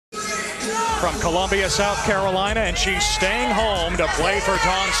from Columbia, South Carolina, and she's staying home to play for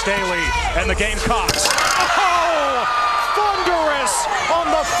Dawn Staley and the Gamecocks. Oh! Thunderous on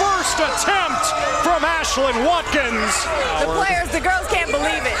the first attempt from Ashlyn Watkins. The players, the girls can't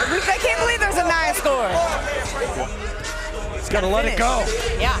believe it. They can't believe there's a 9 score. It's got to let it go.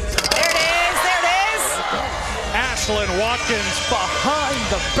 Yeah, there it is, there it is. Ashlyn Watkins behind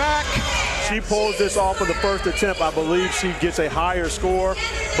the back. She pulls this off on the first attempt. I believe she gets a higher score,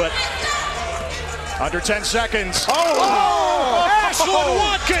 but under 10 seconds. Ashlyn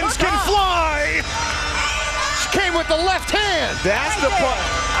Watkins can fly. She came with the left hand. That's the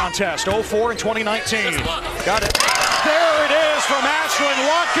contest. 04 in 2019. Got it. There it is from Ashlyn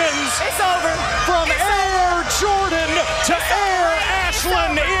Watkins. It's over. From Air Jordan to Air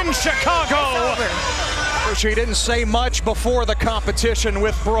Ashlyn in Chicago. She didn't say much before the competition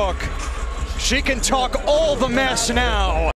with Brooke. She can talk all the mess now.